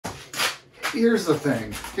here's the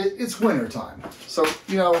thing. It's winter time. So,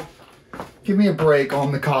 you know, give me a break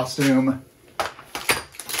on the costume.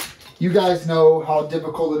 You guys know how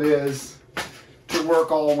difficult it is to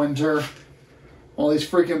work all winter on these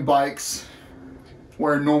freaking bikes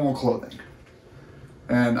wearing normal clothing.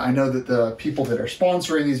 And I know that the people that are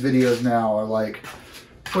sponsoring these videos now are like,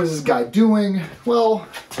 what is this guy doing? Well,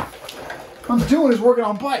 what I'm doing is working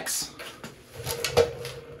on bikes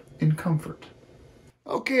in comfort.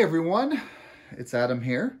 Okay, everyone, it's Adam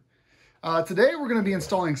here. Today we're going to be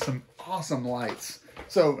installing some awesome lights.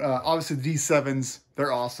 So obviously the D7s,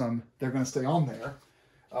 they're awesome. They're going to stay on there.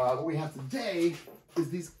 What we have today is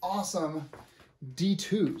these awesome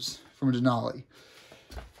D2s from Denali.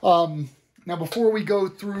 Now, before we go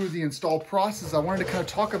through the install process, I wanted to kind of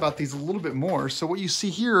talk about these a little bit more. So what you see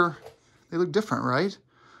here, they look different, right?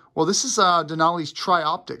 Well, this is Denali's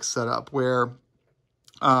TriOptic setup where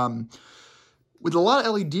with a lot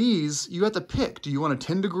of LEDs, you have to pick. Do you want a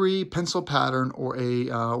 10-degree pencil pattern or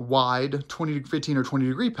a wide 15 or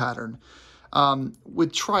 20-degree pattern?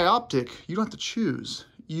 With TriOptic, you don't have to choose.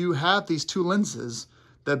 You have these two lenses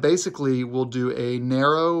that basically will do a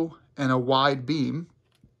narrow and a wide beam.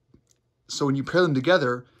 So when you pair them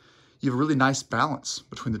together, you have a really nice balance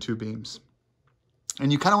between the two beams. And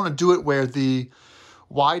you kind of want to do it where the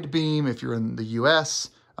wide beam, if you're in the US,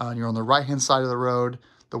 and you're on the right-hand side of the road,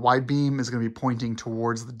 the wide beam is going to be pointing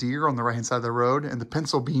towards the deer on the right-hand side of the road, and the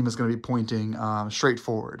pencil beam is going to be pointing straight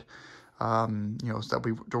forward. You know, so that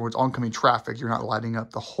we towards oncoming traffic. You're not lighting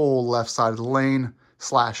up the whole left side of the lane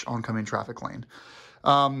 / oncoming traffic lane.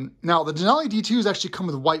 Now, the Denali D2s actually come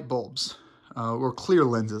with white bulbs, or clear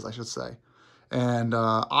lenses, I should say. And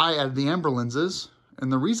I added the amber lenses, and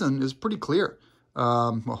the reason is pretty clear.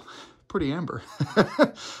 Well, pretty amber.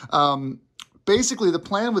 Basically, the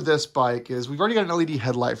plan with this bike is we've already got an LED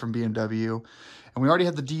headlight from BMW, and we already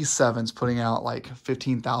have the D7s putting out like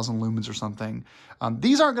 15,000 lumens or something.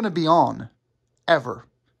 These aren't going to be on ever.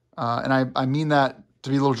 And I mean that to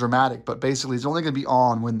be a little dramatic, but basically it's only going to be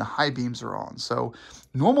on when the high beams are on. So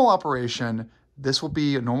normal operation, this will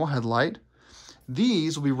be a normal headlight.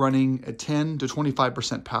 These will be running at 10 to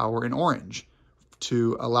 25% power in orange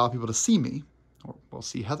to allow people to see me, or well,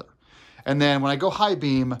 see Heather. And then when I go high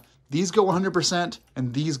beam, these go 100%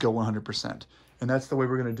 and these go 100%. And that's the way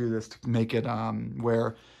we're going to do this to make it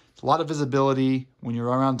where it's a lot of visibility when you're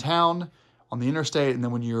around town, on the interstate, and then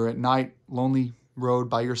when you're at night, lonely road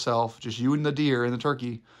by yourself, just you and the deer and the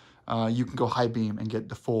turkey, you can go high beam and get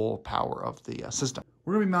the full power of the system.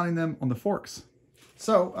 We're going to be mounting them on the forks.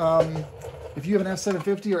 So if you have an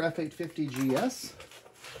F750 or F850GS,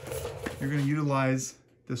 you're going to utilize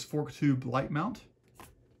this fork tube light mount.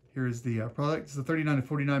 Here is the product. It's a 39 to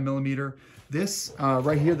 49 millimeter. This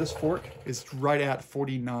right here, this fork is right at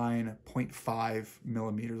 49.5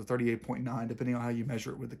 millimeters, or 38.9, depending on how you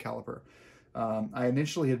measure it with the caliper. I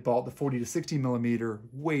initially had bought the 40 to 60 millimeter,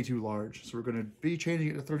 way too large. So we're going to be changing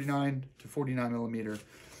it to 39 to 49 millimeter.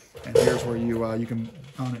 And here's where you can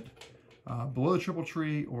mount it below the triple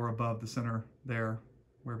tree or above the center there,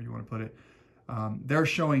 wherever you want to put it. They're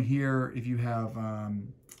showing here, if you have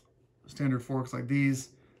standard forks like these,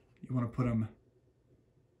 you want to put them,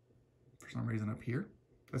 for some reason, up here.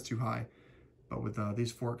 That's too high. But with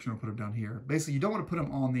these forks, you want to put them down here. Basically, you don't want to put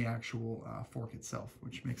them on the actual fork itself,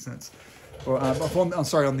 which makes sense. Or, I'm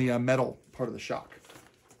sorry, on the metal part of the shock.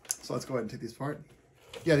 So let's go ahead and take these apart.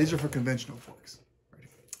 Yeah, these are for conventional forks. Right.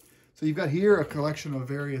 So you've got here a collection of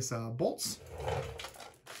various bolts.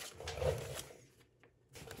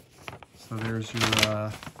 So there's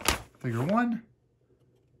your figure 1.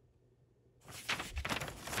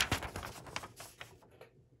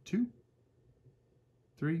 2,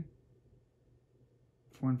 3,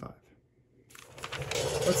 4, and 5.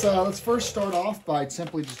 Let's first start off by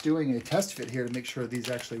simply just doing a test fit here to make sure these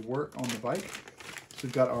actually work on the bike. So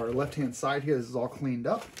we've got our left-hand side here. This is all cleaned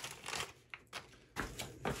up.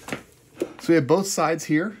 So we have both sides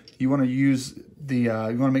here. You want to use the you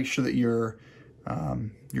want to make sure that your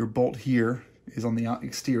bolt here is on the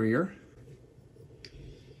exterior.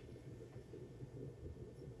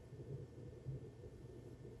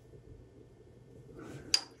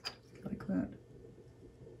 That.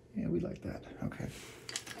 Yeah, we like that. Okay.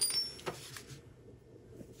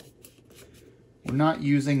 We're not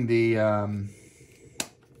using the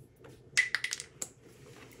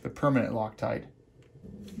permanent Loctite.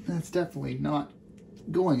 That's definitely not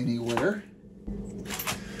going anywhere.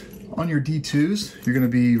 On your D2s, you're going to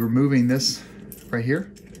be removing this right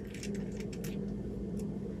here.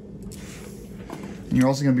 And you're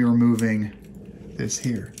also going to be removing this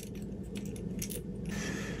here.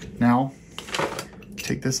 Now,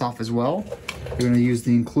 take this off as well. You're going to use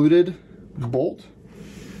the included bolt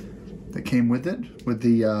that came with it, with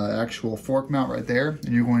the actual fork mount right there,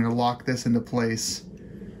 and you're going to lock this into place,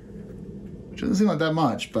 which doesn't seem like that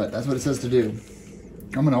much, but that's what it says to do.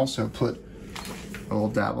 I'm going to also put a little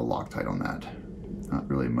dab of Loctite on that. Not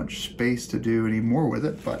really much space to do any more with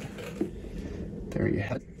it, but there you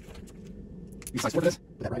have it. Put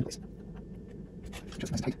that right in place.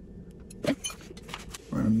 Just nice and tight. Okay.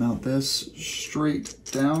 We're going to mount this straight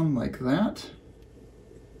down like that.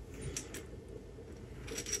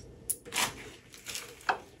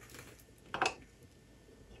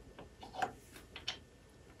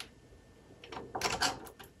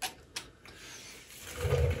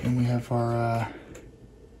 And we have our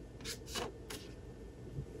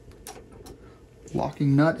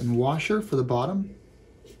locking nut and washer for the bottom.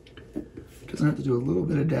 Doesn't have to do a little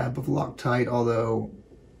bit of dab of Loctite, although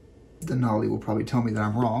Denali will probably tell me that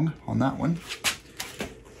I'm wrong on that one.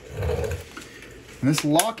 And this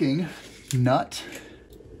locking nut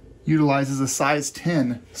utilizes a size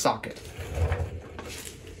 10 socket.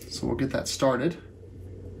 So we'll get that started.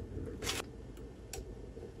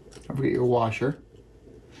 Don't forget your washer.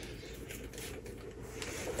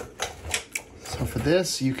 So for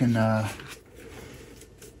this, you can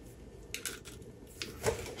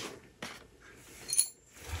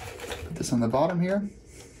put this on the bottom here.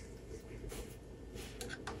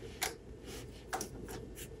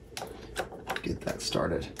 Get that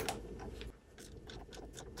started.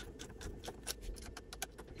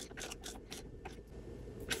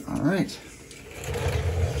 All right.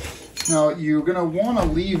 Now you're going to want to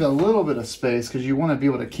leave a little bit of space because you want to be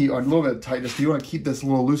able to keep, or a little bit of tightness, you want to keep this a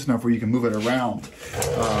little loose enough where you can move it around.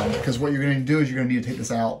 Because what you're going to do is you're going to need to take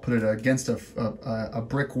this out, put it against a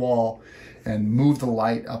brick wall, and move the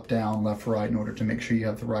light up, down, left, right in order to make sure you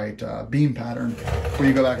have the right beam pattern before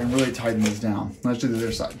you go back and really tighten this down. Let's do the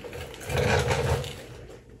other side.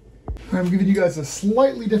 I'm giving you guys a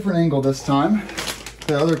slightly different angle this time.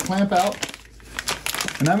 The other clamp out.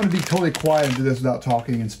 And I'm going to be totally quiet and do this without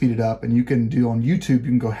talking and speed it up. And you can do on YouTube, you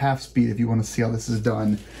can go half speed if you want to see how this is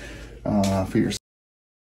done for yourself.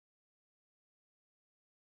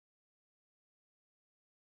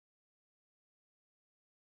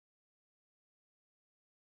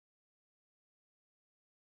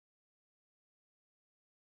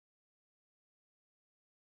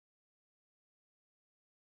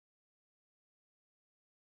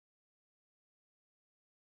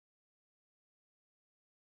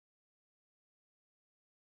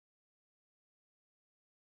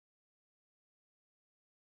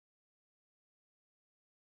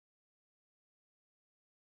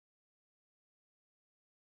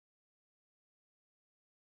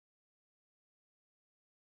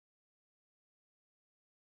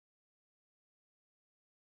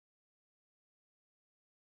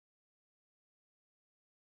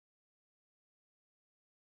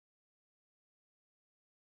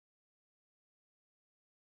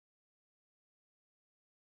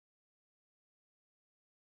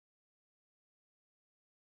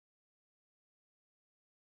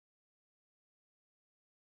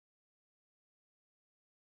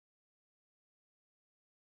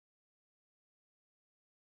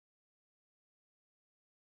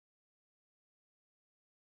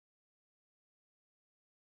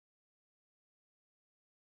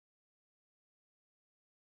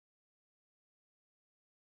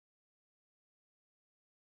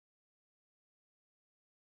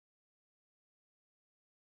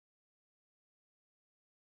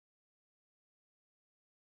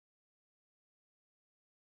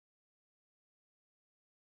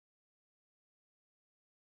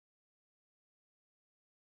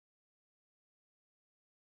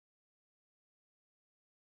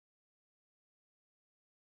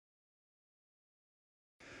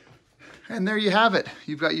 And there you have it.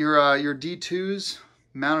 You've got your D2s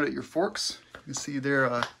mounted at your forks. You can see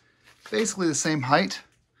they're basically the same height.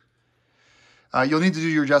 You'll need to do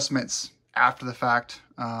your adjustments after the fact.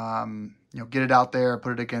 You know, get it out there,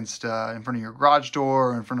 put it against in front of your garage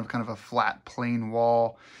door or in front of kind of a flat, plain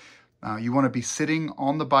wall. You want to be sitting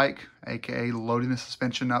on the bike, aka loading the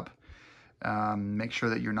suspension up. Make sure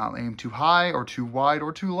that you're not aiming too high or too wide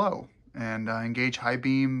or too low. And engage high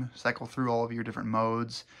beam, cycle through all of your different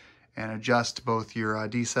modes, and adjust both your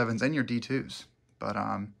D7s and your D2s. But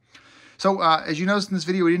so as you noticed in this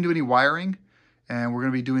video, we didn't do any wiring, and we're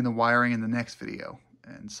going to be doing the wiring in the next video.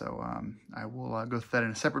 And so I will go through that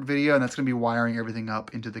in a separate video, and that's going to be wiring everything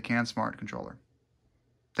up into the CanSmart controller.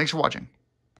 Thanks for watching.